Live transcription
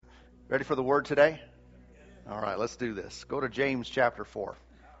Ready for the word today? All right, let's do this. Go to James chapter 4.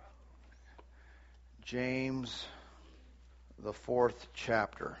 James, the 4th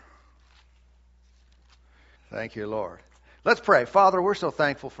chapter. Thank you, Lord. Let's pray. Father, we're so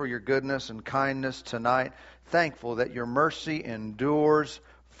thankful for your goodness and kindness tonight. Thankful that your mercy endures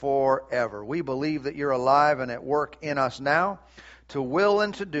forever. We believe that you're alive and at work in us now to will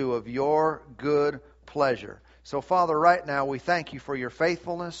and to do of your good pleasure. So, Father, right now we thank you for your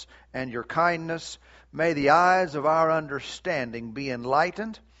faithfulness and your kindness. May the eyes of our understanding be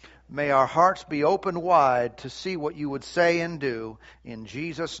enlightened. May our hearts be opened wide to see what you would say and do. In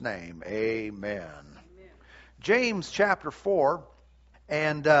Jesus' name, amen. James chapter 4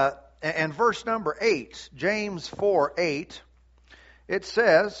 and verse number 8. James 4:8. It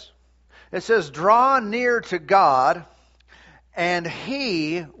says, draw near to God, and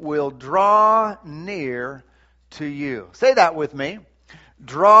He will draw near to you. Say that with me.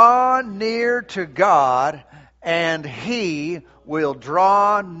 Draw near to God, and He will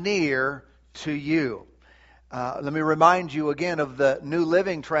draw near to you. Let me remind you again of the New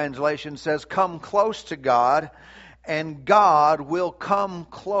Living Translation. Says, come close to God, and God will come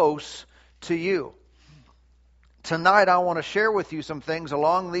close to you. Tonight I want to share with you some things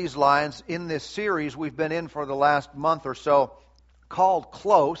along these lines in this series we've been in for the last month or so, called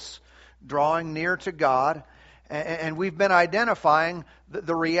Close, Drawing Near to God. And we've been identifying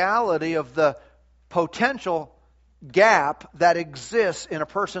the reality of the potential gap that exists in a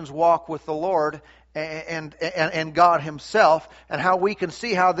person's walk with the Lord and God Himself, and how we can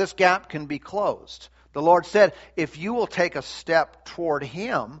see how this gap can be closed. The Lord said, if you will take a step toward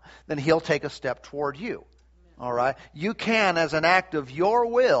Him, then He'll take a step toward you. All right? You can, as an act of your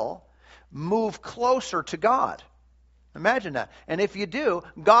will, move closer to God. Imagine that. And if you do,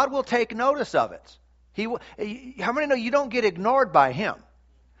 God will take notice of it. How many know you don't get ignored by Him?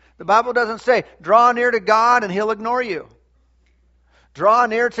 The Bible doesn't say, draw near to God and He'll ignore you. Draw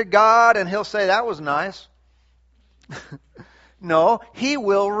near to God and He'll say, that was nice. No, He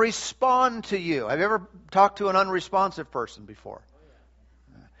will respond to you. Have you ever talked to an unresponsive person before?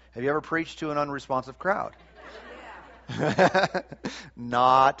 Have you ever preached to an unresponsive crowd?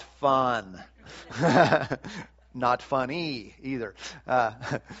 Not fun. Not funny either.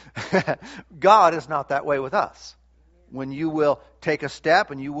 God is not that way with us. When you will take a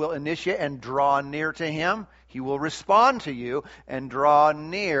step and you will initiate and draw near to Him, He will respond to you and draw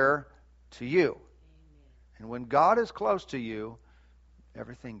near to you. And when God is close to you,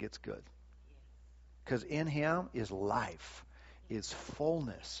 everything gets good. Because in Him is life, is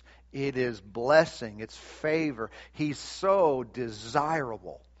fullness, it is blessing, it's favor. He's so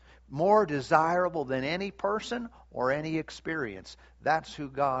desirable. More desirable than any person or any experience. That's who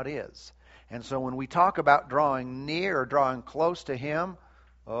God is. And so when we talk about drawing near, drawing close to Him,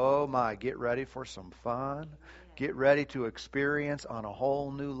 oh my, get ready for some fun. Get ready to experience on a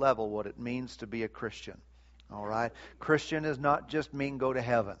whole new level what it means to be a Christian. All right? Christian does not just mean go to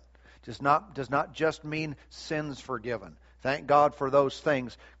heaven. Does not just mean sins forgiven. Thank God for those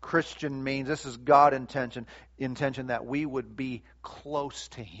things. Christian means, this is God's intention that we would be close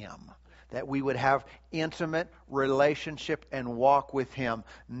to Him. That we would have intimate relationship and walk with Him.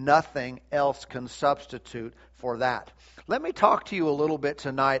 Nothing else can substitute for that. Let me talk to you a little bit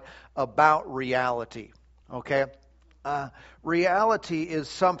tonight about reality. Okay? Reality is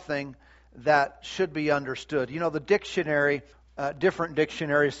something that should be understood. You know, the dictionary, different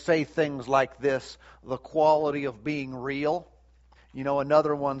dictionaries say things like this: the quality of being real. You know,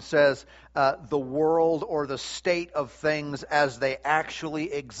 another one says the world or the state of things as they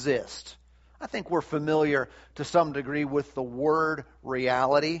actually exist. I think we're familiar to some degree with the word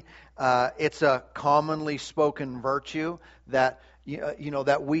reality. It's a commonly spoken virtue that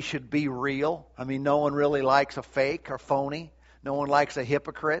that we should be real. I mean, no one really likes a fake or phony. No one likes a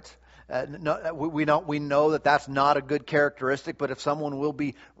hypocrite. We know that that's not a good characteristic, but if someone will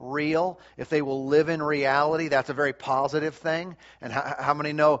be real, if they will live in reality, that's a very positive thing. And how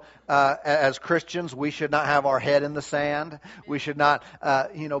many know, as Christians, we should not have our head in the sand. We should not,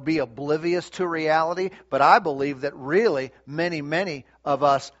 be oblivious to reality. But I believe that really many of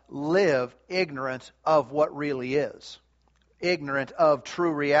us live ignorant of what really is. Ignorant of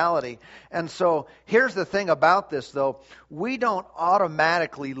true reality. And so here's the thing about this, though. We don't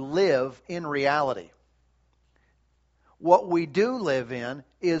automatically live in reality. What we do live in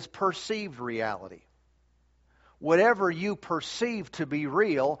is perceived reality. Whatever you perceive to be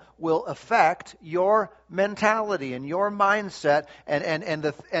real will affect your mentality and your mindset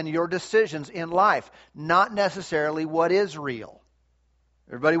and your decisions in life, not necessarily what is real.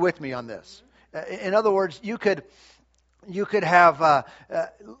 Everybody with me on this? In other words, you could have,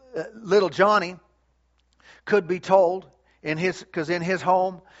 little Johnny could be told because in his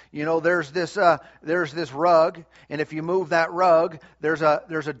home, there's this rug, and if you move that rug, there's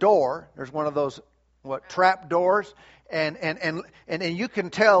a door. There's one of those trap doors, and you can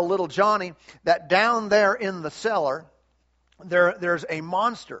tell little Johnny that down there in the cellar, there's a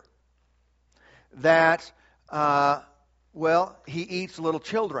monster that he eats little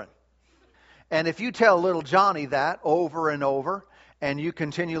children. And if you tell little Johnny that over and over, and you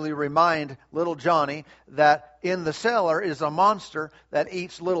continually remind little Johnny that in the cellar is a monster that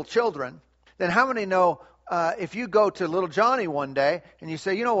eats little children, then how many know if you go to little Johnny one day and you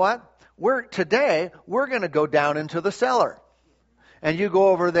say, you know what, today we're going to go down into the cellar. And you go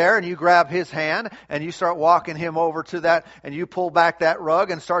over there and you grab his hand and you start walking him over to that, and you pull back that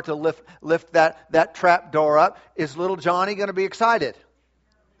rug and start to lift that trap door up. Is little Johnny going to be excited?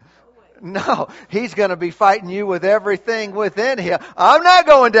 No, he's going to be fighting you with everything within him. I'm not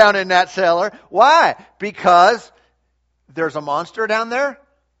going down in that cellar. Why? Because there's a monster down there?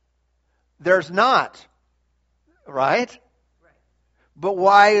 There's not. Right? But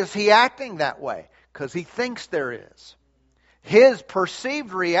why is he acting that way? Because he thinks there is. His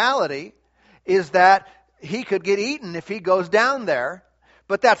perceived reality is that he could get eaten if he goes down there,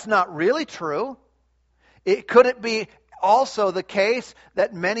 but that's not really true. Could it be also the case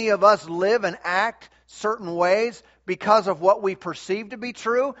that many of us live and act certain ways because of what we perceive to be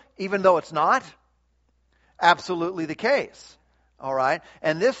true, even though it's not? Absolutely the case. All right?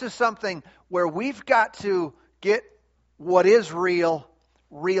 And this is something where we've got to get what is real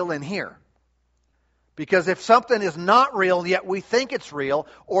in here. Because if something is not real, yet we think it's real,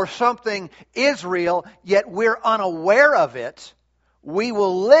 or something is real, yet we're unaware of it, we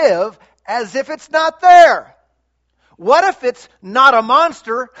will live as if it's not there. What if it's not a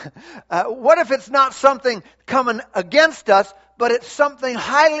monster? What if it's not something coming against us, but it's something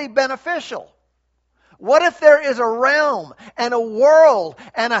highly beneficial? What if there is a realm and a world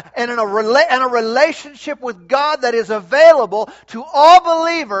and a relationship with God that is available to all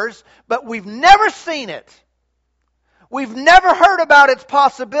believers, but we've never seen it? We've never heard about its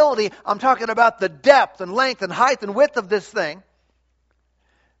possibility. I'm talking about the depth and length and height and width of this thing.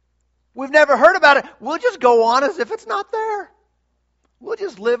 We've never heard about it. We'll just go on as if it's not there. We'll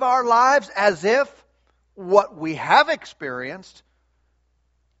just live our lives as if what we have experienced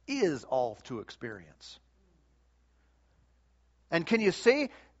is all to experience. And can you see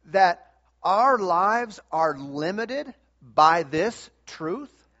that our lives are limited by this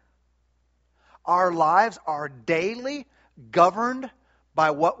truth? Our lives are daily governed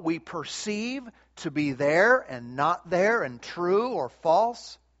by what we perceive to be there and not there and true or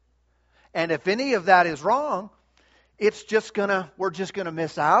false. And if any of that is wrong, we're just gonna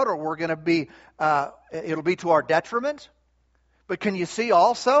miss out, or it'll be to our detriment. But can you see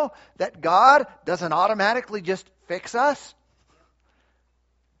also that God doesn't automatically just fix us?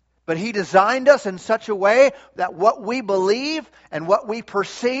 But He designed us in such a way that what we believe and what we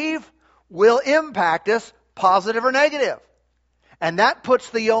perceive will impact us, positive or negative. And that puts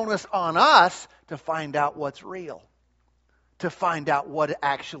the onus on us to find out what's real, to find out what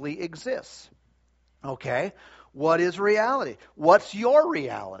actually exists. Okay? What is reality? What's your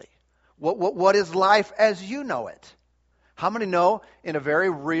reality? What is life as you know it? How many know, in a very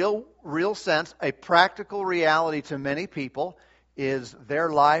real sense, a practical reality to many people is their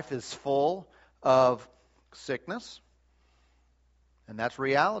life is full of sickness? And that's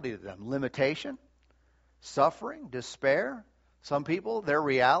reality to them. Limitation, suffering, despair. Some people, their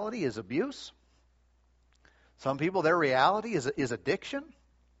reality is abuse. Some people, their reality is addiction.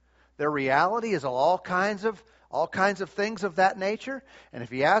 Their reality is all kinds of things of that nature. And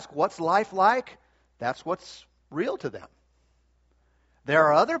if you ask, what's life like? That's what's real to them. There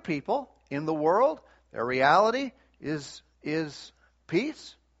are other people in the world, their reality is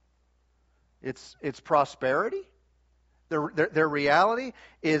peace. It's prosperity. Their reality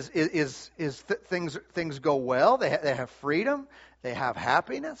is things go well. They have freedom. They have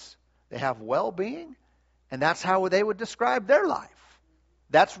happiness. They have well-being. And that's how they would describe their life.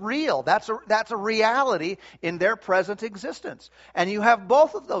 That's real. That's a reality in their present existence. And you have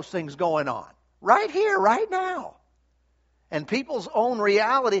both of those things going on right here, right now. And people's own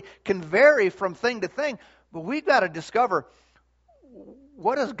reality can vary from thing to thing, but we've got to discover,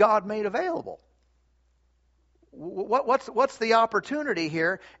 what has God made available? What's the opportunity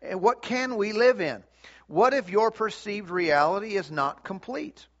here, and what can we live in? What if your perceived reality is not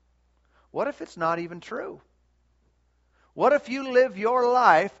complete? What if it's not even true? What if you live your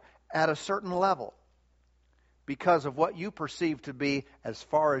life at a certain level because of what you perceive to be as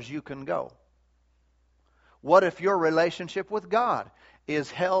far as you can go? What if your relationship with God is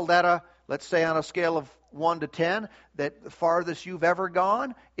held at let's say on a scale of 1 to 10, that the farthest you've ever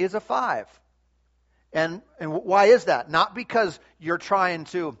gone is a 5? And why is that? Not because you're trying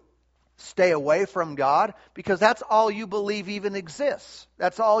to stay away from God, because that's all you believe even exists.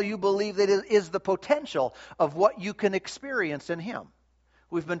 That's all you believe that is the potential of what you can experience in Him.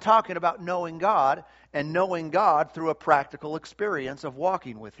 We've been talking about knowing God, and knowing God through a practical experience of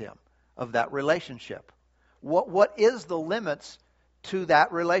walking with Him, of that relationship. What is the limits to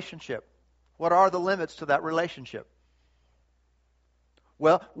that relationship? What are the limits to that relationship?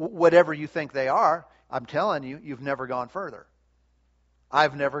 Well, whatever you think they are, I'm telling you, you've never gone further.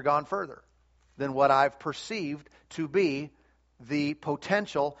 I've never gone further than what I've perceived to be the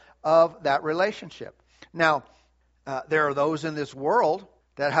potential of that relationship. Now, there are those in this world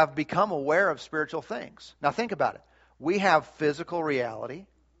that have become aware of spiritual things. Now, think about it. We have physical reality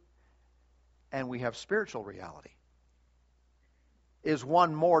and we have spiritual reality. Is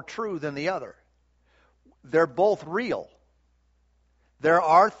one more true than the other? They're both real. There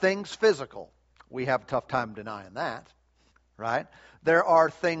are things physical. We have a tough time denying that, right? There are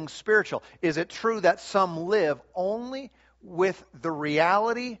things spiritual. Is it true that some live only with the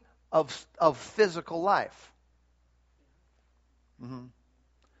reality of physical life? Mm-hmm.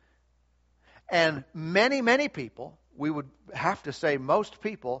 And many people, we would have to say most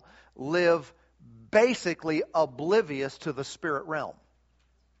people, live basically oblivious to the spirit realm.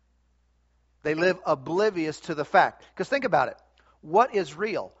 They live oblivious to the fact. Because think about it. What is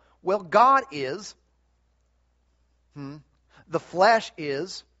real? Well, God is. The flesh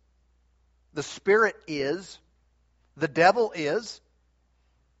is. The spirit is. The devil is.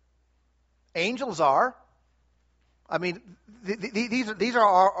 Angels are. I mean, these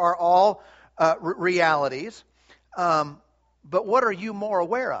are all realities. But what are you more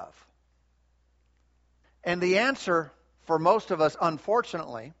aware of? And the answer for most of us,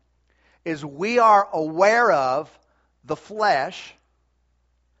 unfortunately, is we are aware of the flesh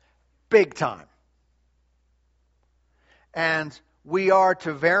big time. And we are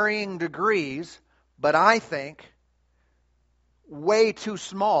to varying degrees, but I think way too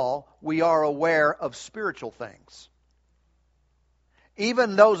small, we are aware of spiritual things.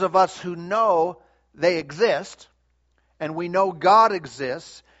 Even those of us who know they exist, and we know God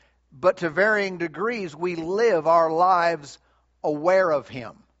exists, but to varying degrees, we live our lives aware of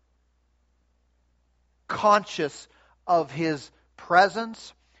Him. Conscious of His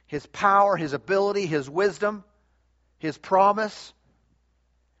presence, His power, His ability, His wisdom, His promise.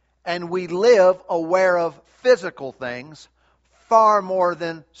 And we live aware of physical things far more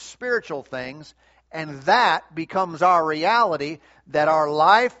than spiritual things. And that becomes our reality, that our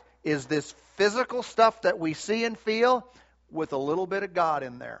life is this physical stuff that we see and feel with a little bit of God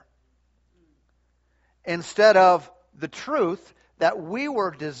in there. Instead of the truth that we were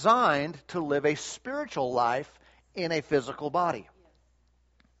designed to live a spiritual life in a physical body.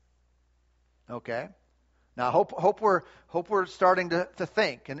 Okay? Now, hope we're starting to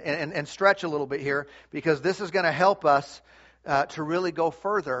think and stretch a little bit here, because this is going to help us to really go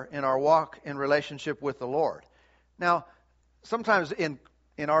further in our walk in relationship with the Lord. Now, sometimes in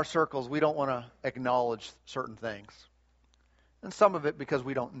our circles, we don't want to acknowledge certain things. And some of it because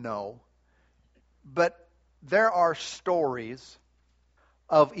we don't know. But there are stories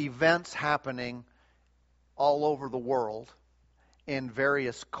of events happening all over the world in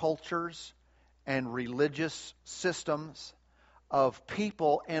various cultures and religious systems of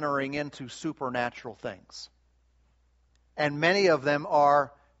people entering into supernatural things. And many of them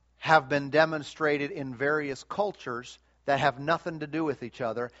have been demonstrated in various cultures that have nothing to do with each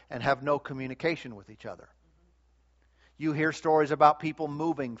other and have no communication with each other. You hear stories about people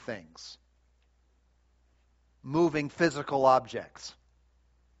moving things, moving physical objects.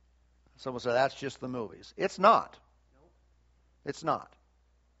 Someone say, that's just the movies. It's not. It's not.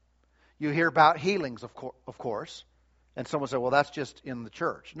 You hear about healings, of course, and someone say, well, that's just in the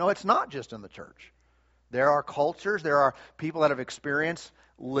church. No, it's not just in the church. There are cultures, there are people that have experienced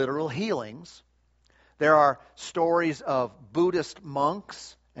literal healings. There are stories of Buddhist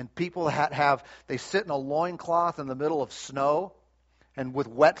monks and people that they sit in a loincloth in the middle of snow and with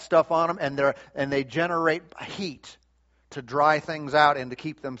wet stuff on them, and they generate heat to dry things out and to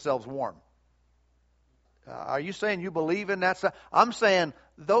keep themselves warm. Are you saying you believe in that stuff? I'm saying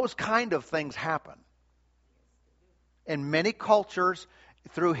those kind of things happen. In many cultures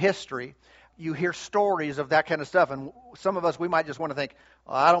through history, you hear stories of that kind of stuff. And some of us, we might just want to think,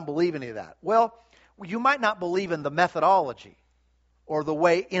 oh, I don't believe any of that. Well, you might not believe in the methodology or the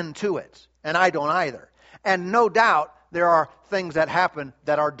way into it. And I don't either. And no doubt there are things that happen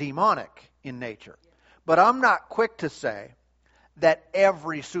that are demonic in nature. But I'm not quick to say that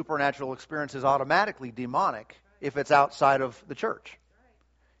every supernatural experience is automatically demonic if it's outside of the church.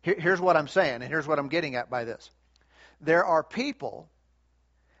 Here's what I'm saying, and here's what I'm getting at by this. There are people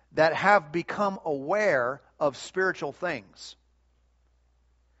that have become aware of spiritual things.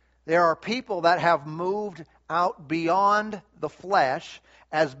 There are people that have moved out beyond the flesh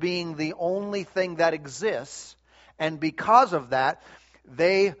as being the only thing that exists, and because of that,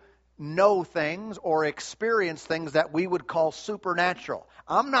 they know things or experience things that we would call supernatural.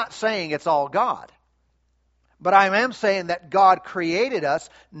 I'm not saying it's all God, but I am saying that God created us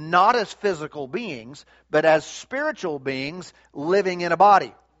not as physical beings, but as spiritual beings living in a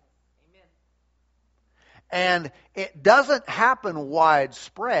body. And it doesn't happen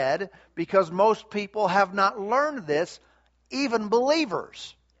widespread because most people have not learned this, even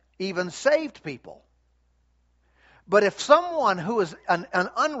believers, even saved people. But if someone who is an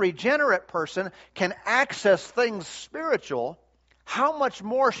unregenerate person can access things spiritual, how much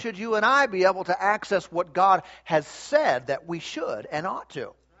more should you and I be able to access what God has said that we should and ought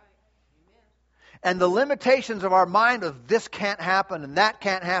to? And the limitations of our mind of this can't happen and that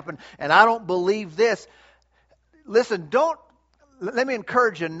can't happen and I don't believe this. Listen, let me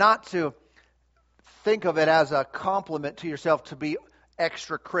encourage you not to think of it as a compliment to yourself to be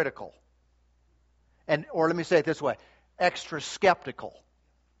extra critical. Or let me say it this way, extra skeptical.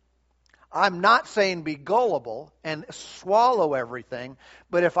 I'm not saying be gullible and swallow everything,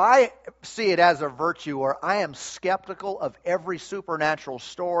 but if I see it as a virtue or I am skeptical of every supernatural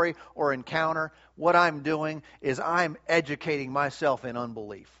story or encounter, what I'm doing is I'm educating myself in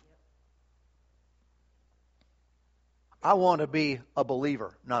unbelief. I want to be a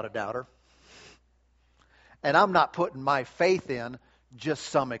believer, not a doubter. And I'm not putting my faith in just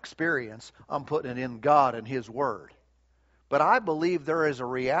some experience. I'm putting it in God and His Word. But I believe there is a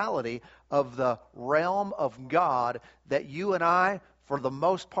reality of the realm of God that you and I, for the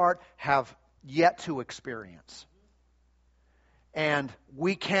most part, have yet to experience. And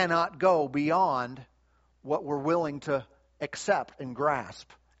we cannot go beyond what we're willing to accept and grasp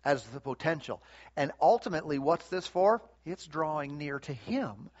as the potential. And ultimately, what's this for? It's drawing near to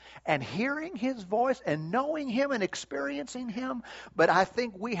Him and hearing His voice and knowing Him and experiencing Him. But I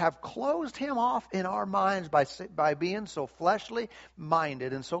think we have closed Him off in our minds by being so fleshly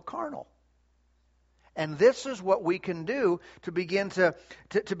minded and so carnal. And this is what we can do to begin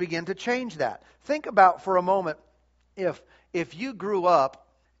to change that. Think about for a moment if you grew up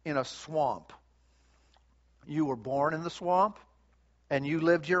in a swamp. You were born in the swamp. And you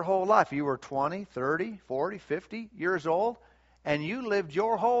lived your whole life. You were 20, 30, 40, 50 years old. And you lived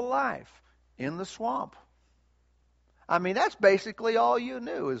your whole life in the swamp. I mean, that's basically all you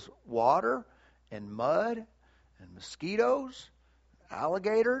knew is water and mud and mosquitoes,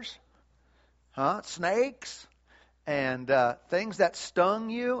 alligators, snakes, and things that stung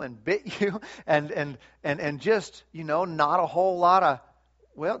you and bit you. And just, not a whole lot of,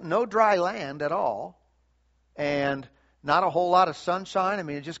 no dry land at all. And not a whole lot of sunshine. I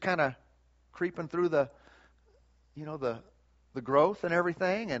mean, it's just kind of creeping through the growth and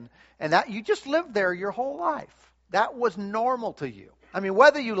everything. And that you just lived there your whole life. That was normal to you. I mean,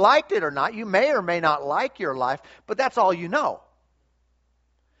 whether you liked it or not, you may or may not like your life, but that's all you know.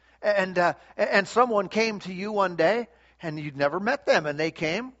 And someone came to you one day, and you'd never met them, and they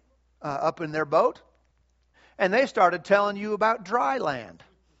came up in their boat, and they started telling you about dry land.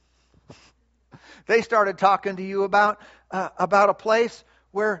 They started talking to you about a place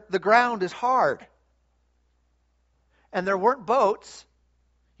where the ground is hard. And there weren't boats.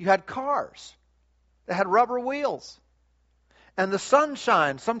 You had cars that had rubber wheels. And the sun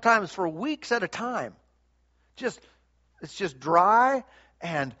shines sometimes for weeks at a time. It's just dry,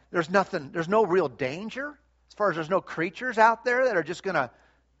 and there's no real danger. As far as there's no creatures out there that are just going to,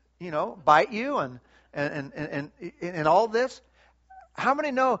 bite you and all this. How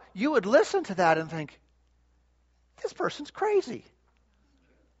many know you would listen to that and think, this person's crazy?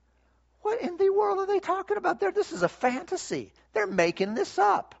 What in the world are they talking about there? This is a fantasy. They're making this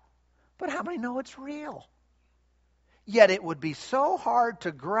up. But how many know it's real? Yet it would be so hard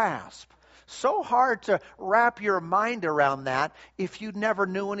to grasp, so hard to wrap your mind around that if you never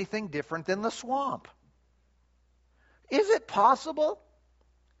knew anything different than the swamp. Is it possible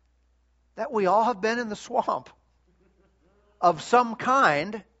that we all have been in the swamp of some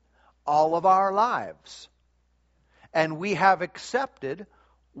kind all of our lives? And we have accepted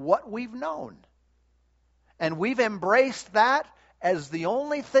what we've known. And we've embraced that as the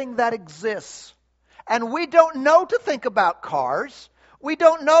only thing that exists. And we don't know to think about cars. We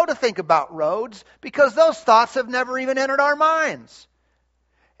don't know to think about roads because those thoughts have never even entered our minds.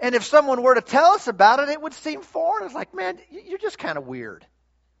 And if someone were to tell us about it, it would seem foreign. It's like, man, you're just kind of weird.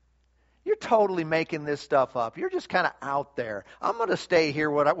 You're totally making this stuff up. You're just kind of out there. I'm going to stay here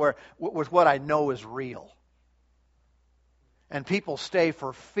with what I know is real. And people stay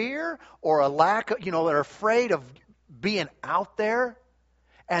for fear or a lack of, they're afraid of being out there.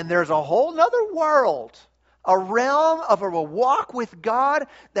 And there's a whole other world, a realm of a walk with God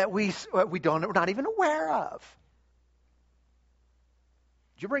that we're not even aware of.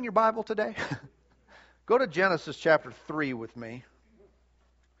 Did you bring your Bible today? Go to Genesis chapter 3 with me.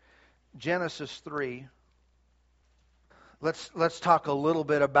 Genesis 3. Let's talk a little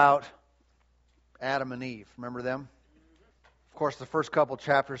bit about Adam and Eve. Remember them? Of course, the first couple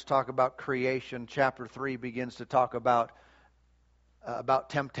chapters talk about creation. Chapter 3 begins to talk about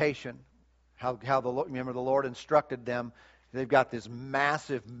temptation. Remember the Lord instructed them. They've got this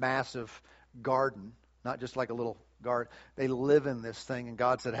massive, massive garden, not just like a little garden. They live in this thing, and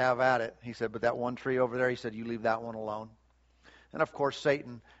God said, have at it. He said, but that one tree over there, he said, you leave that one alone. And of course,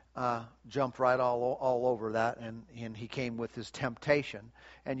 Satan jumped right all over that, and he came with his temptation.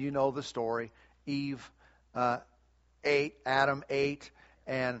 And you know the story. Eve ate, Adam ate,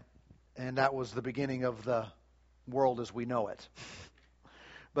 and that was the beginning of the world as we know it.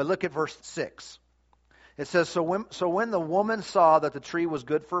 But look at verse 6. It says, So when the woman saw that the tree was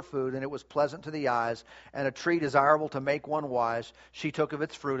good for food, and it was pleasant to the eyes, and a tree desirable to make one wise, she took of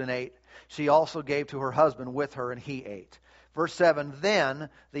its fruit and ate. She also gave to her husband with her, and he ate. Verse 7, Then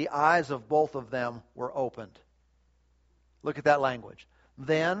the eyes of both of them were opened. Look at that language.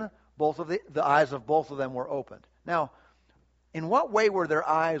 Then the eyes of both of them were opened. Now, in what way were their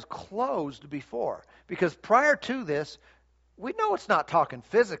eyes closed before? Because prior to this, we know it's not talking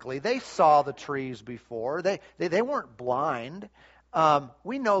physically. They saw the trees before. They weren't blind.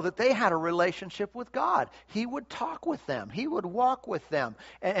 We know that they had a relationship with God. He would talk with them. He would walk with them.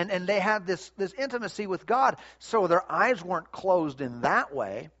 And they had this intimacy with God. So their eyes weren't closed in that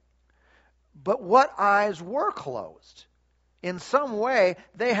way. But what eyes were closed? In some way,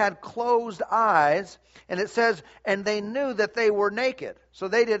 they had closed eyes. And it says, and they knew that they were naked. So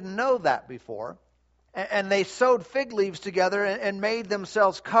they didn't know that before. And they sewed fig leaves together and made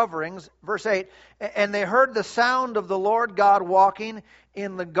themselves coverings. Verse 8, and they heard the sound of the Lord God walking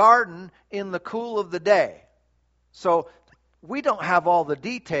in the garden in the cool of the day. So we don't have all the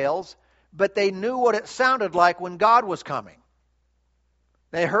details, but they knew what it sounded like when God was coming.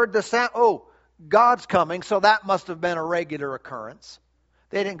 They heard the sound, oh, God's coming, so that must have been a regular occurrence.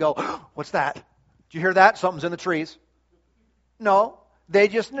 They didn't go, oh, what's that? Did you hear that? Something's in the trees. No, they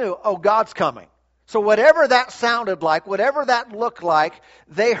just knew, oh, God's coming. So whatever that sounded like, whatever that looked like,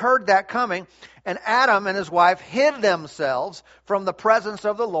 they heard that coming. And Adam and his wife hid themselves from the presence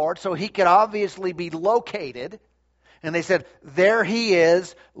of the Lord so he could obviously be located. And they said, there he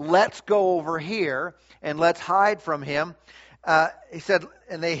is, let's go over here and let's hide from him. He said,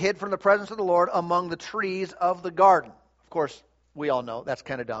 and they hid from the presence of the Lord among the trees of the garden. Of course, we all know that's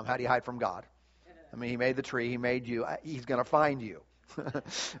kind of dumb. How do you hide from God? I mean, he made the tree, he made you. He's going to find you.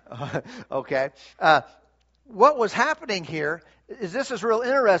 Okay. What was happening here is this is real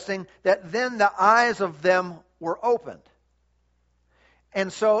interesting, that then the eyes of them were opened.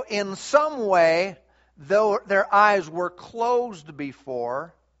 And so in some way, though their eyes were closed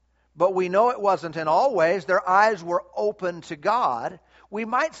before, but we know it wasn't in all ways, their eyes were open to God. We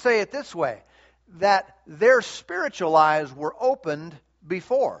might say it this way, that their spiritual eyes were opened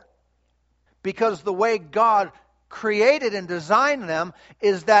before. Because the way God created and designed them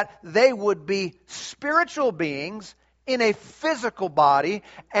is that they would be spiritual beings in a physical body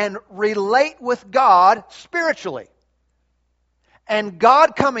and relate with God spiritually. And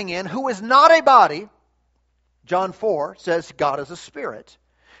God coming in, who is not a body, John 4 says God is a spirit.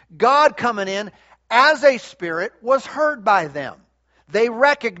 God coming in as a spirit was heard by them. They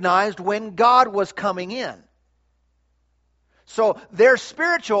recognized when God was coming in. So their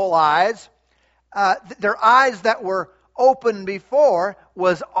spiritual eyes, their eyes that were open before,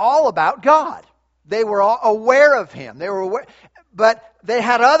 was all about God. They were all aware of Him. They were aware, but they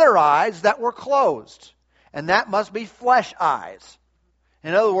had other eyes that were closed, and that must be flesh eyes.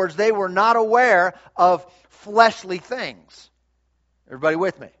 In other words, they were not aware of fleshly things. Everybody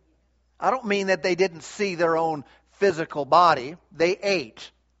with me? I don't mean that they didn't see their own physical body. They ate.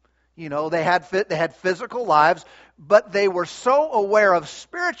 You know, they had physical lives, but they were so aware of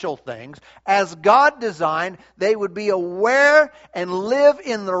spiritual things, as God designed, they would be aware and live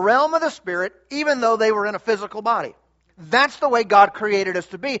in the realm of the Spirit, even though they were in a physical body. That's the way God created us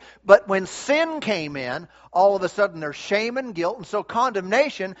to be. But when sin came in, all of a sudden there's shame and guilt, and so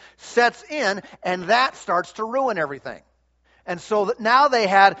condemnation sets in, and that starts to ruin everything. And so that now they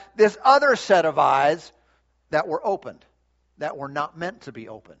had this other set of eyes that were opened, that were not meant to be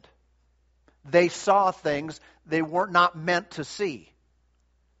opened. They saw things they weren't not meant to see.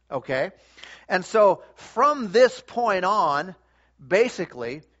 Okay? And so from this point on,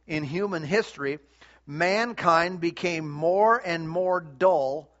 basically, in human history, mankind became more and more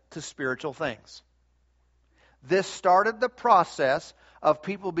dull to spiritual things. This started the process of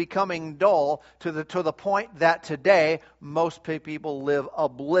people becoming dull to the point that today most people live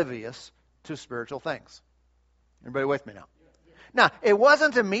oblivious to spiritual things. Everybody with me now? Now, it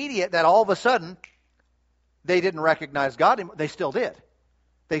wasn't immediate that all of a sudden they didn't recognize God anymore. They still did.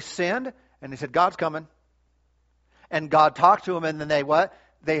 They sinned and they said, God's coming. And God talked to them, and then they what?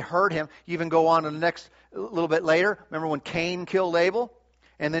 They heard him. You even go on to the next a little bit later. Remember when Cain killed Abel?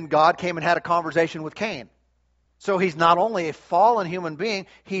 And then God came and had a conversation with Cain. So he's not only a fallen human being,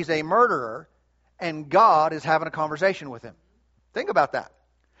 he's a murderer, and God is having a conversation with him. Think about that.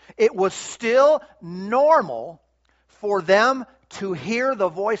 It was still normal for them to hear the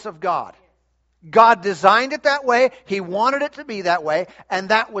voice of God. God designed it that way. He wanted it to be that way, and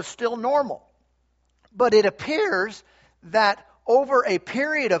that was still normal. But it appears that over a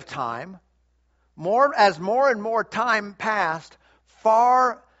period of time, as more and more time passed,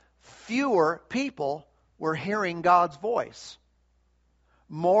 far fewer people were hearing God's voice.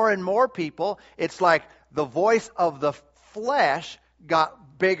 More and more people, it's like the voice of the flesh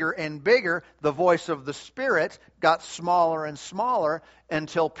got bigger and bigger. The voice of the Spirit got smaller and smaller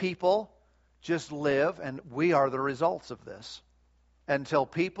until people just live, and we are the results of this, until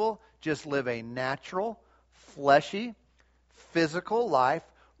people just live a natural, fleshy, physical life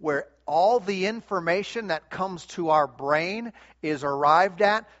where all the information that comes to our brain is arrived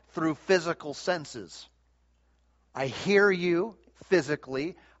at through physical senses. I hear you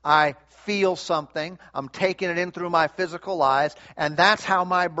physically. I feel something. I'm taking it in through my physical eyes, and that's how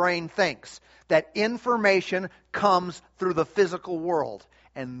my brain thinks. That information comes through the physical world,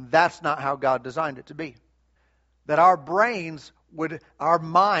 and that's not how God designed it to be. That our brains our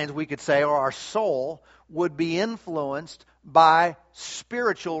minds, we could say, or our soul, would be influenced by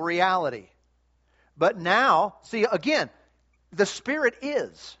spiritual reality. But now, see, again, the Spirit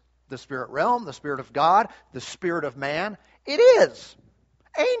is the spirit realm, the Spirit of God, the Spirit of man. It is.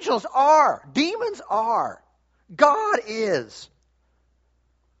 Angels are. Demons are. God is.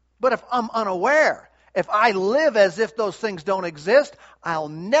 But if I'm unaware, if I live as if those things don't exist, I'll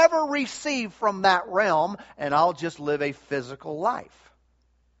never receive from that realm, and I'll just live a physical life.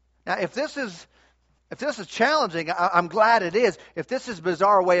 Now, if this is challenging, I'm glad it is. If this is a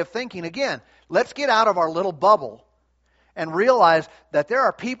bizarre way of thinking, again, let's get out of our little bubble and realize that there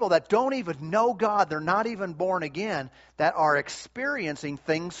are people that don't even know God, they're not even born again, that are experiencing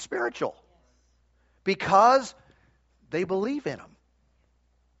things spiritual because they believe in Him.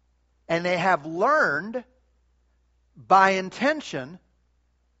 And they have learned by intention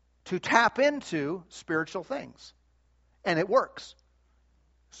to tap into spiritual things. And it works.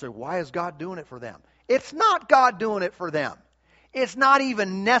 So why is God doing it for them? It's not God doing it for them. It's not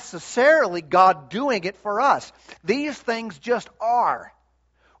even necessarily God doing it for us. These things just are.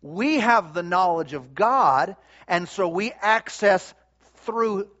 We have the knowledge of God, and so we access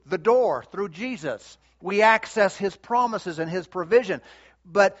through the door, through Jesus. We access His promises and His provision.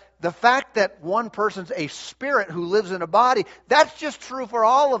 But the fact that one person's a spirit who lives in a body, that's just true for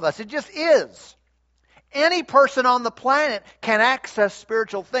all of us. It just is. Any person on the planet can access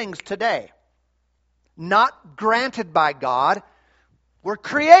spiritual things today. Not granted by God. We're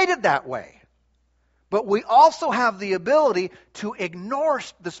created that way. But we also have the ability to ignore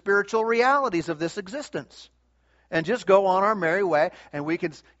the spiritual realities of this existence and just go on our merry way. And we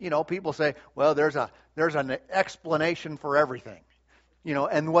can, people say, well, there's an explanation for everything.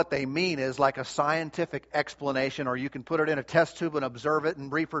 And what they mean is like a scientific explanation, or you can put it in a test tube and observe it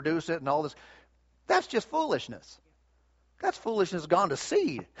and reproduce it and all this. That's just foolishness. That's foolishness gone to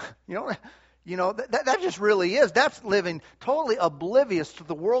seed. That just really is. That's living totally oblivious to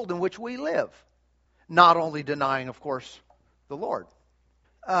the world in which we live. Not only denying, of course, the Lord.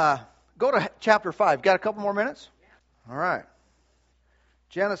 Go to chapter 5. Got a couple more minutes? All right.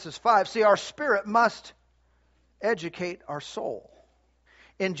 Genesis 5. See, our spirit must educate our soul.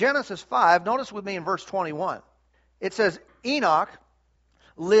 In Genesis 5, notice with me in verse 21. It says, Enoch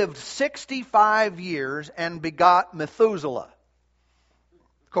lived 65 years and begot Methuselah.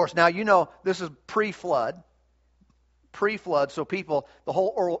 Of course, now this is pre-flood. Pre-flood, so the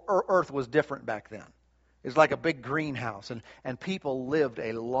whole earth was different back then. It was like a big greenhouse, and people lived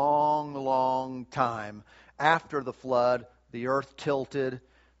a long, long time. After the flood, the earth tilted,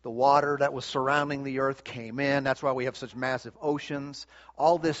 The water that was surrounding the earth came in. That's why we have such massive oceans.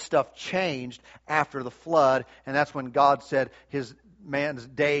 All this stuff changed after the flood, and that's when God said his man's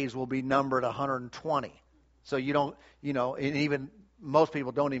days will be numbered 120. So you don't, and even most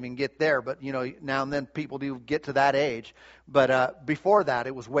people don't even get there, but now and then people do get to that age. But before that,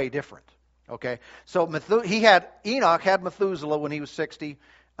 it was way different. Okay, so Enoch had Methuselah when he was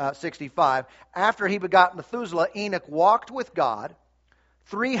 65. After he begot Methuselah, Enoch walked with God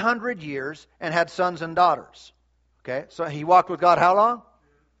 300 years and had sons and daughters. Okay, so he walked with God how long?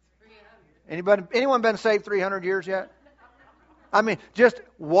 300. Anyone been saved 300 years yet? I mean, just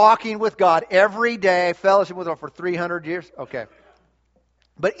walking with God every day, fellowship with Him for 300 years? Okay.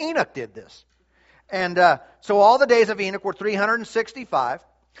 But Enoch did this. And so all the days of Enoch were 365.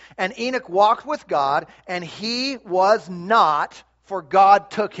 And Enoch walked with God, and he was not, for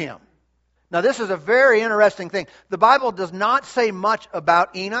God took him. Now, this is a very interesting thing. The Bible does not say much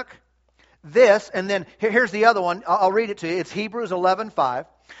about Enoch. This, and then here's the other one. I'll read it to you. It's Hebrews 11:5.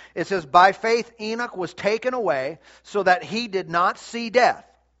 It says, by faith Enoch was taken away so that he did not see death.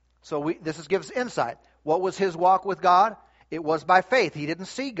 So this gives insight. What was his walk with God? It was by faith. He didn't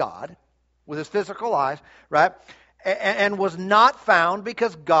see God with his physical eyes, right? And was not found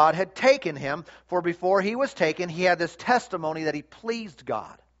because God had taken him. For before he was taken, he had this testimony that he pleased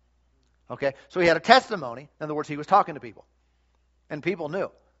God. Okay, so he had a testimony. In other words, he was talking to people. And people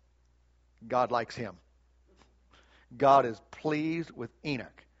knew God likes him. God is pleased with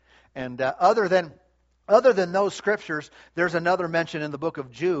Enoch. And other than those scriptures, there's another mention in the book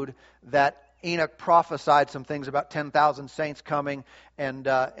of Jude that Enoch prophesied some things about 10,000 saints coming. And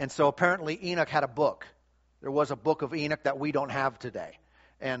so apparently Enoch had a book. There was a book of Enoch that we don't have today.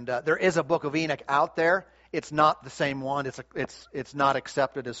 And there is a book of Enoch out there. It's not the same one. It's not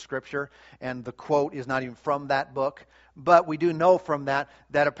accepted as Scripture. And the quote is not even from that book. But we do know from that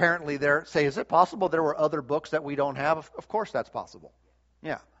apparently is it possible there were other books that we don't have? Of course that's possible.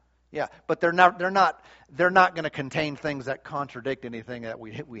 Yeah. But they're not going to contain things that contradict anything that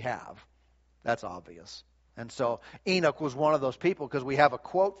we have. That's obvious. And so Enoch was one of those people because we have a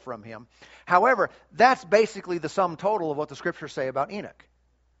quote from him. However, that's basically the sum total of what the Scriptures say about Enoch.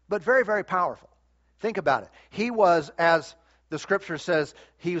 But very, very powerful. Think about it. He was, as the Scripture says,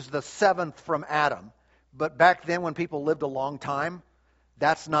 he was the seventh from Adam. But back then when people lived a long time,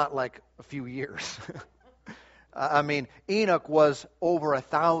 that's not like a few years. I mean, Enoch was over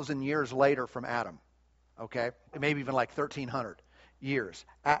 1,000 years later from Adam. Okay? Maybe even like 1,300 years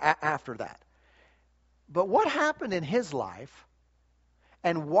after that. But what happened in his life,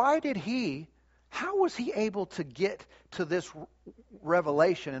 and how was he able to get to this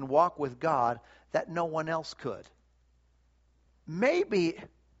revelation and walk with God that no one else could? Maybe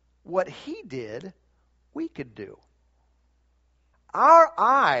what he did, we could do. Our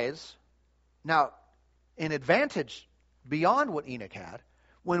eyes, now, an advantage beyond what Enoch had,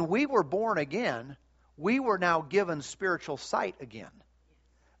 when we were born again, we were now given spiritual sight again.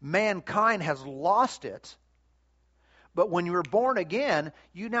 Mankind has lost it, but when you're born again,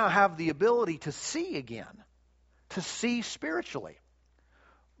 you now have the ability to see again, to see spiritually.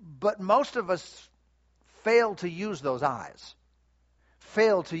 But most of us fail to use those eyes,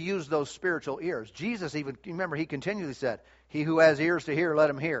 fail to use those spiritual ears. Jesus even, remember, he continually said, "He who has ears to hear, let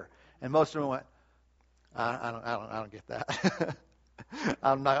him hear." And most of them went, "I don't get that.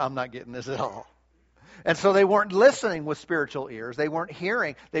 I'm not getting this at all." And so they weren't listening with spiritual ears. They weren't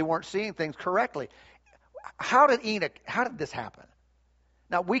hearing. They weren't seeing things correctly. How did this happen?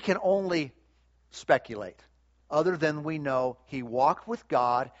 Now, we can only speculate. Other than we know he walked with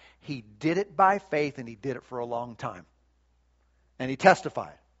God, he did it by faith, and he did it for a long time. And he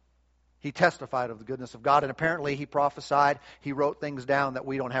testified. He testified of the goodness of God, and apparently he prophesied. He wrote things down that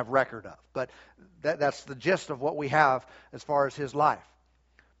we don't have record of. But that's the gist of what we have as far as his life.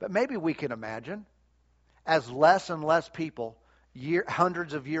 But maybe we can imagine, as less and less people,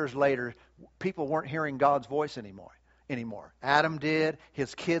 hundreds of years later, people weren't hearing God's voice anymore. Adam did,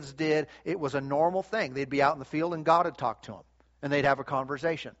 his kids did. It was a normal thing. They'd be out in the field and God would talk to them, and they'd have a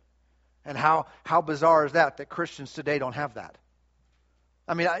conversation. And how bizarre is that Christians today don't have that?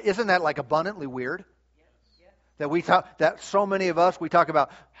 I mean, isn't that like abundantly weird? Yes. That so many of us, we talk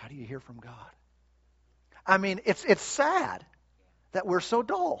about, how do you hear from God? I mean, it's sad that we're so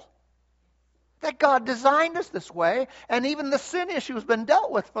dull. That God designed us this way, and even the sin issue has been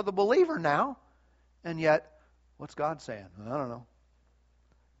dealt with for the believer now. And yet, what's God saying? I don't know.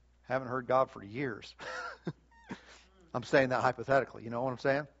 Haven't heard God for years. I'm saying that hypothetically. You know what I'm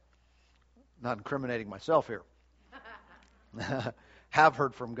saying? Not incriminating myself here. Have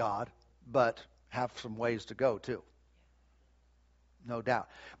heard from God, but have some ways to go too. No doubt.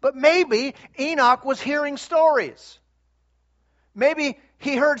 But maybe Enoch was hearing stories. Maybe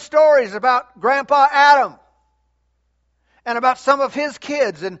he heard stories about Grandpa Adam and about some of his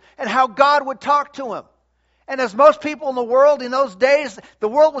kids and how God would talk to him. And as most people in the world in those days, the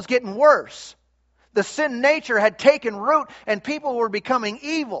world was getting worse. The sin nature had taken root and people were becoming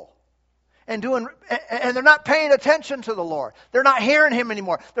evil. And they're not paying attention to the Lord. They're not hearing Him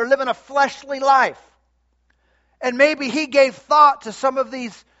anymore. They're living a fleshly life. And maybe he gave thought to some of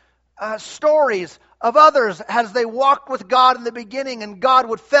these stories of others as they walked with God in the beginning and God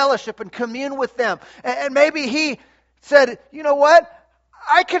would fellowship and commune with them. And maybe he said, you know what?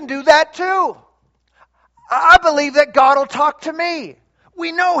 I can do that too. I believe that God will talk to me.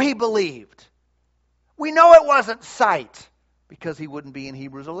 We know he believed. We know it wasn't sight, because he wouldn't be in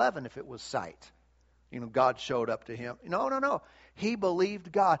Hebrews 11 if it was sight. God showed up to him. No. He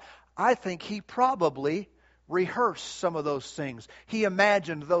believed God. I think he probably rehearsed some of those things. He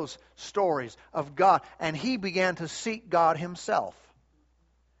imagined those stories of God, and he began to seek God himself.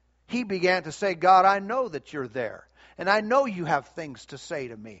 He began to say, God, I know that you're there. And I know you have things to say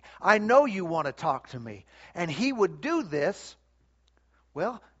to me. I know you want to talk to me. And he would do this.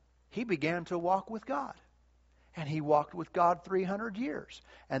 Well, he began to walk with God. And he walked with God 300 years.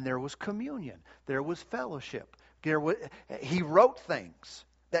 And there was communion. There was fellowship. He wrote things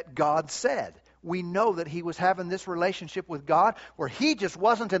that God said. We know that he was having this relationship with God where he just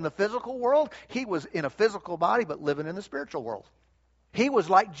wasn't in the physical world. He was in a physical body but living in the spiritual world. He was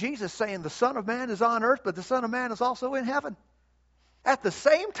like Jesus saying, the Son of Man is on earth, but the Son of Man is also in heaven. At the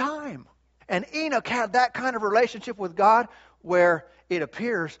same time. And Enoch had that kind of relationship with God where it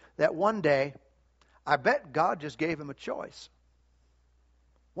appears that one day, I bet God just gave him a choice.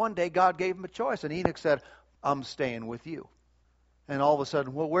 One day God gave him a choice, and Enoch said, I'm staying with you. And all of a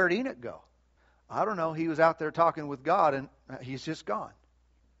sudden, well, where'd Enoch go? I don't know. He was out there talking with God, and he's just gone.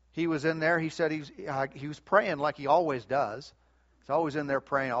 He was in there. He said he was praying like he always does. He's always in there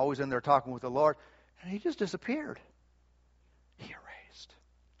praying, always in there talking with the Lord. And he just disappeared. He erased.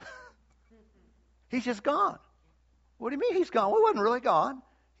 He's just gone. What do you mean he's gone? Well, he wasn't really gone.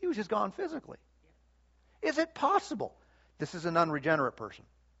 He was just gone physically. Is it possible? This is an unregenerate person.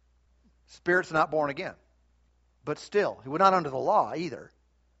 Spirit's not born again. But still, he was not under the law either.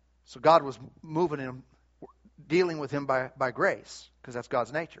 So God was moving him, dealing with him by grace, because that's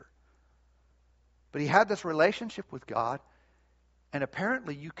God's nature. But he had this relationship with God, and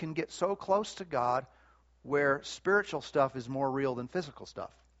apparently you can get so close to God where spiritual stuff is more real than physical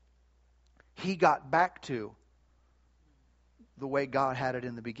stuff. He got back to the way God had it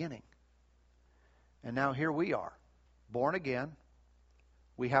in the beginning. And now here we are, born again.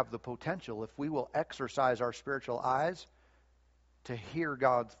 We have the potential, if we will exercise our spiritual eyes, to hear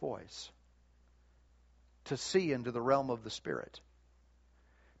God's voice, to see into the realm of the Spirit,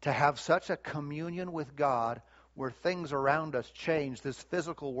 to have such a communion with God where things around us change. This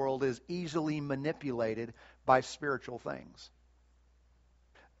physical world is easily manipulated by spiritual things.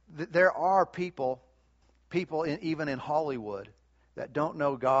 There are people even in Hollywood that don't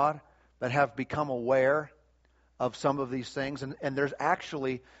know God, that have become aware of some of these things. And there's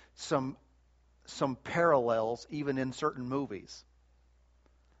actually some parallels even in certain movies.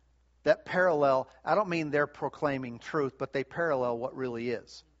 That parallel, I don't mean they're proclaiming truth, but they parallel what really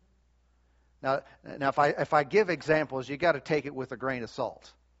is. Now if I give examples, you got to take it with a grain of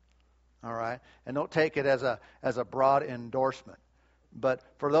salt. All right? And don't take it as a broad endorsement. But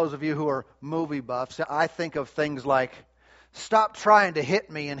for those of you who are movie buffs, I think of things like, stop trying to hit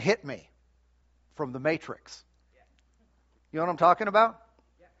me and hit me, from The Matrix. You know what I'm talking about?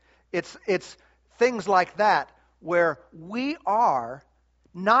 It's things like that where we are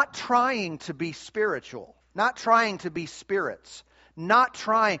not trying to be spiritual, not trying to be spirits, not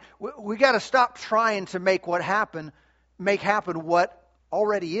trying. We got to stop trying to make happen what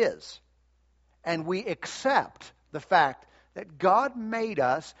already is. And we accept the fact that God made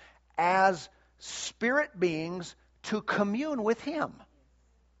us as spirit beings to commune with Him.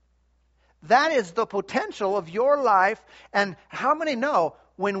 That is the potential of your life. And how many know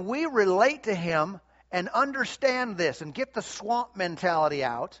when we relate to Him and understand this and get the swamp mentality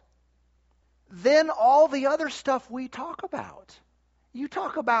out, then all the other stuff we talk about. You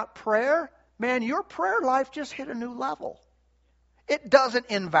talk about prayer, man, your prayer life just hit a new level. It doesn't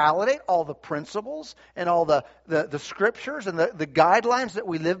invalidate all the principles and all the scriptures and the guidelines that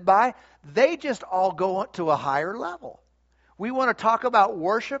we live by. They just all go to a higher level. We want to talk about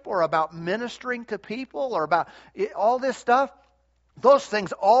worship or about ministering to people or about all this stuff. Those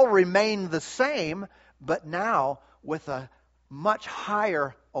things all remain the same, but now with a much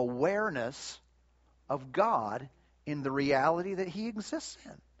higher awareness of God in the reality that he exists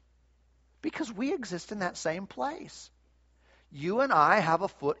in. Because we exist in that same place. You and I have a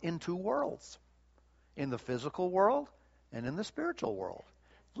foot in two worlds. In the physical world and in the spiritual world.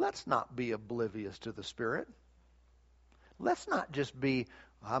 Let's not be oblivious to the Spirit. Let's not just be,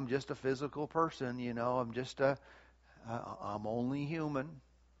 I'm just a physical person, I'm only human.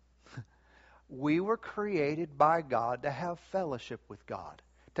 We were created by God to have fellowship with God,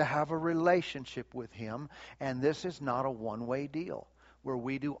 to have a relationship with Him, and this is not a one-way deal where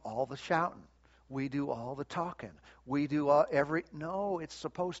we do all the shouting, we do all the talking, we do no, it's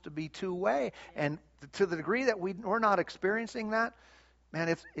supposed to be two-way, and to the degree that we're not experiencing that,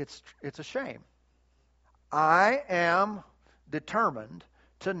 man, it's a shame. I am determined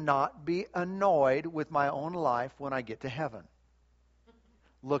to not be annoyed with my own life when I get to heaven.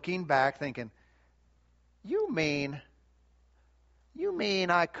 Looking back thinking, you mean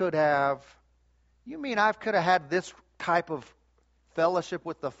I could have had this type of fellowship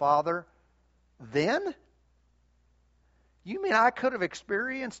with the Father then? You mean I could have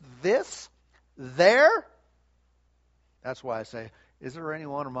experienced this there? That's why I say, is there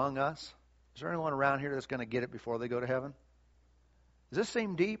anyone among us? Is there anyone around here that's going to get it before they go to heaven? Does this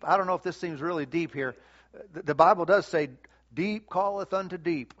seem deep? I don't know if this seems really deep here. The Bible does say, deep calleth unto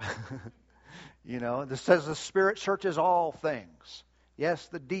deep. This says the Spirit searches all things. Yes,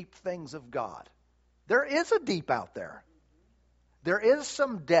 the deep things of God. There is a deep out there. There is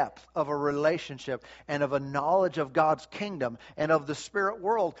some depth of a relationship and of a knowledge of God's kingdom and of the spirit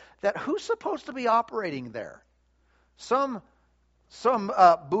world that who's supposed to be operating there? Some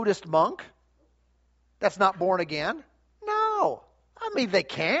Buddhist monk that's not born again? No. I mean, they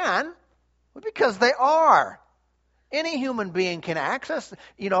can, because they are. Any human being can access,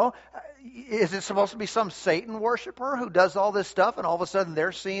 is it supposed to be some Satan worshiper who does all this stuff and all of a sudden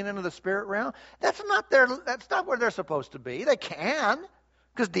they're seeing into the spirit realm? That's not where they're supposed to be. They can,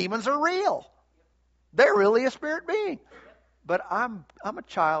 because demons are real. They're really a spirit being. But I'm a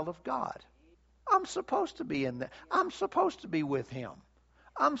child of God. I'm supposed to be in there. I'm supposed to be with Him.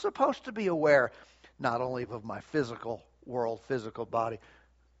 I'm supposed to be aware not only of my physical world, physical body,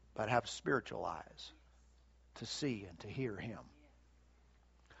 but have spiritual eyes to see and to hear Him.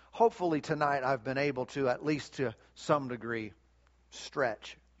 Hopefully tonight I've been able to, at least to some degree,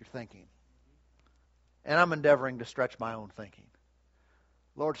 stretch your thinking. And I'm endeavoring to stretch my own thinking.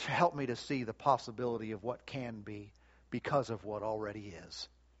 Lord, help me to see the possibility of what can be because of what already is.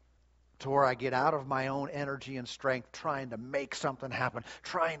 To where I get out of my own energy and strength trying to make something happen,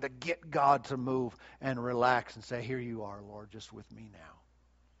 trying to get God to move and relax and say, here you are, Lord, just with me now.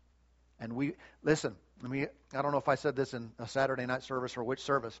 And listen, I don't know if I said this in a Saturday night service or which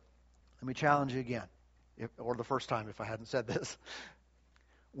service. Let me challenge you again, or the first time if I hadn't said this.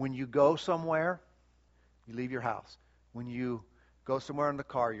 When you go somewhere, you leave your house. When you go somewhere in the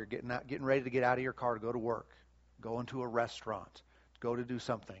car, you're getting ready to get out of your car to go to work, go into a restaurant, go to do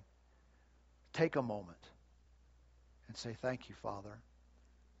something. Take a moment and say, thank you, Father,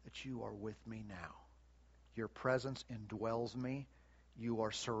 that you are with me now. Your presence indwells me. You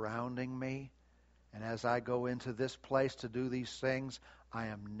are surrounding me. And as I go into this place to do these things, I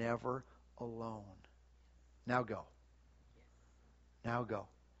am never alone. Now go. Now go.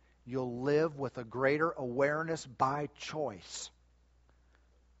 You'll live with a greater awareness by choice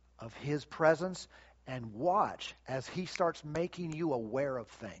of His presence, and watch as He starts making you aware of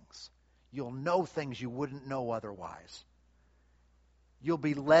things. You'll know things you wouldn't know otherwise. You'll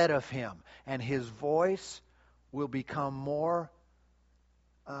be led of Him, and His voice will become more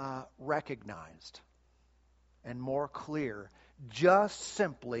recognized and more clear, just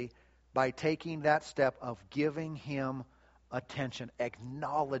simply by taking that step of giving Him attention,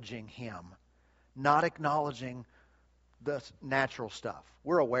 acknowledging Him, not acknowledging the natural stuff.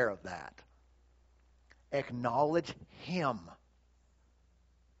 We're aware of that. Acknowledge Him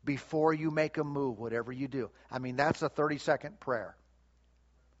before you make a move, whatever you do. I mean, that's a 30-second prayer.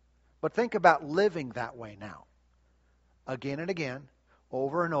 But think about living that way now. Again and again,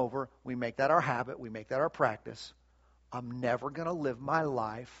 over and over, we make that our habit, we make that our practice. I'm never going to live my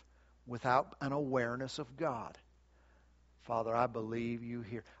life without an awareness of God. Father, I believe you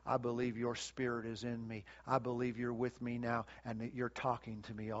here. I believe your Spirit is in me. I believe you're with me now and that you're talking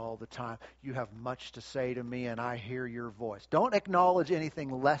to me all the time. You have much to say to me and I hear your voice. Don't acknowledge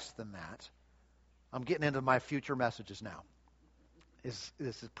anything less than that. I'm getting into my future messages now. This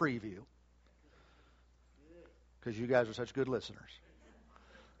is preview. Because you guys are such good listeners.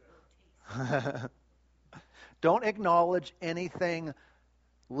 Don't acknowledge anything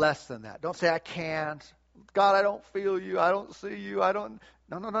less than that. Don't say, I can't. God, I don't feel you. I don't see you.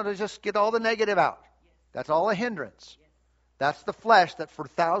 No. Just get all the negative out. That's all a hindrance. That's the flesh that for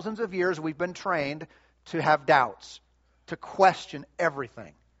thousands of years we've been trained to have doubts, to question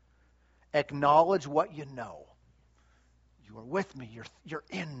everything. Acknowledge what you know. You are with me. You're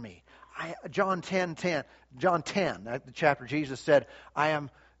in me. John 10, the chapter, Jesus said,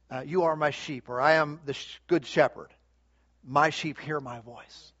 you are my sheep, or I am the good shepherd. My sheep hear my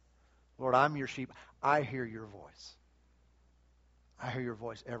voice. Lord, I'm your sheep. I hear your voice. I hear your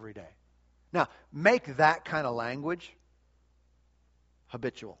voice every day. Now, make that kind of language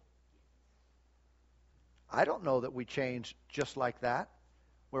habitual. I don't know that we change just like that,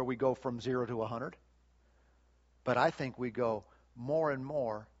 where we go from 0 to 100. But I think we go more and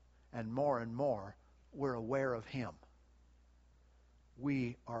more and more and more. We're aware of Him.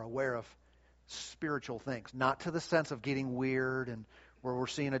 We are aware of spiritual things, not to the sense of getting weird and where we're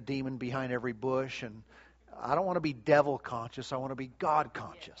seeing a demon behind every bush. And I don't want to be devil conscious. I want to be God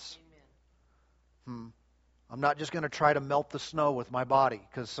conscious. I'm not just going to try to melt the snow with my body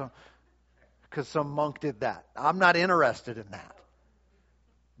because some monk did that. I'm not interested in that.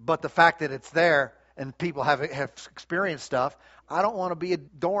 But the fact that it's there and people have experienced stuff, I don't want to be a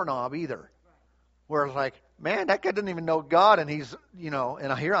doorknob either. Where it's like, man, that guy doesn't even know God, and he's,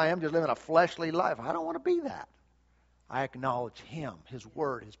 and here I am just living a fleshly life. I don't want to be that. I acknowledge Him, His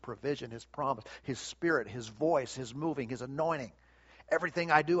Word, His provision, His promise, His Spirit, His voice, His moving, His anointing.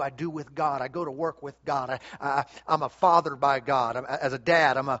 Everything I do with God. I go to work with God. I'm a father by God. As a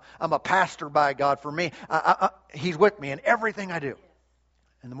dad, I'm a pastor by God. For me, He's with me in everything I do.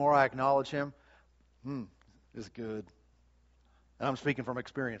 And the more I acknowledge Him, it's good. And I'm speaking from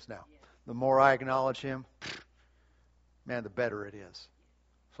experience now. The more I acknowledge Him, man, the better it is.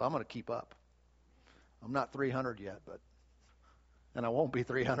 So I'm going to keep up. I'm not 300 yet, and I won't be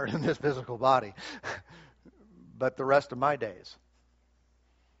 300 in this physical body. But the rest of my days,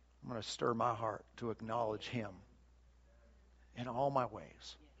 I'm going to stir my heart to acknowledge Him in all my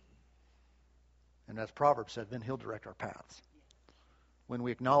ways. And as Proverbs said, then He'll direct our paths. When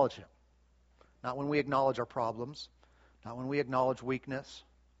we acknowledge Him. Not when we acknowledge our problems. Not when we acknowledge weakness.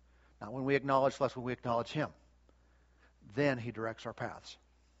 Not when we acknowledge flesh, when we acknowledge Him. Then He directs our paths.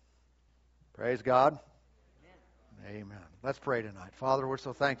 Praise God. Amen. Let's pray tonight. Father, we're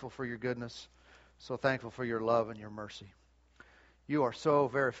so thankful for your goodness. So thankful for your love and your mercy. You are so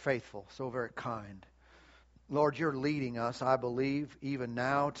very faithful, so very kind. Lord, you're leading us, I believe, even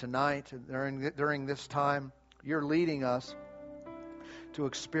now, tonight, during this time. You're leading us to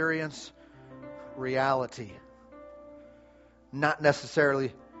experience reality. Not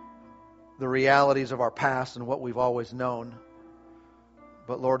necessarily the realities of our past and what we've always known,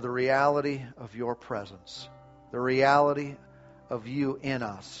 but Lord, the reality of your presence. The reality of you in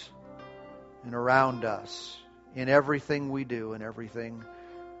us and around us, in everything we do and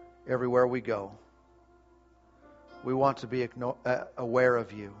everywhere we go. We want to be aware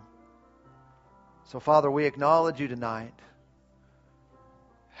of you. So, Father, we acknowledge you tonight.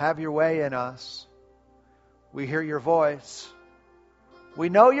 Have your way in us. We hear your voice. We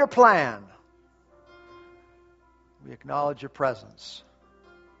know your plan. We acknowledge your presence.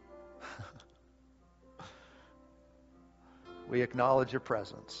 We acknowledge your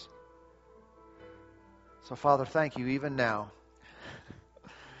presence. So, Father, thank you even now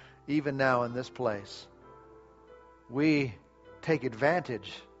in this place. We take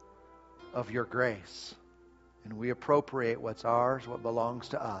advantage of your grace and we appropriate what's ours, what belongs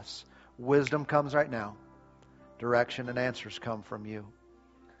to us. Wisdom comes right now. Direction and answers come from you.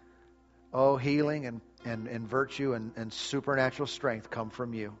 Oh, healing and virtue and supernatural strength come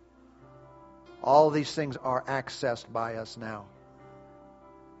from you. All these things are accessed by us now.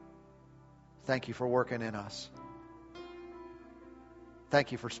 Thank you for working in us.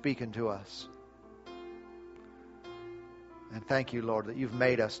 Thank you for speaking to us. And thank you, Lord, that you've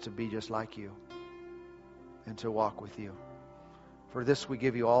made us to be just like you and to walk with you. For this we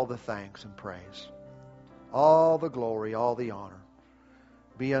give you all the thanks and praise. All the glory, all the honor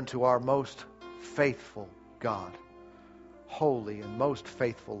be unto our most faithful God, holy and most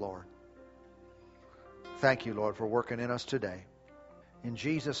faithful Lord. Thank you, Lord, for working in us today. In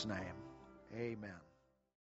Jesus' name, amen.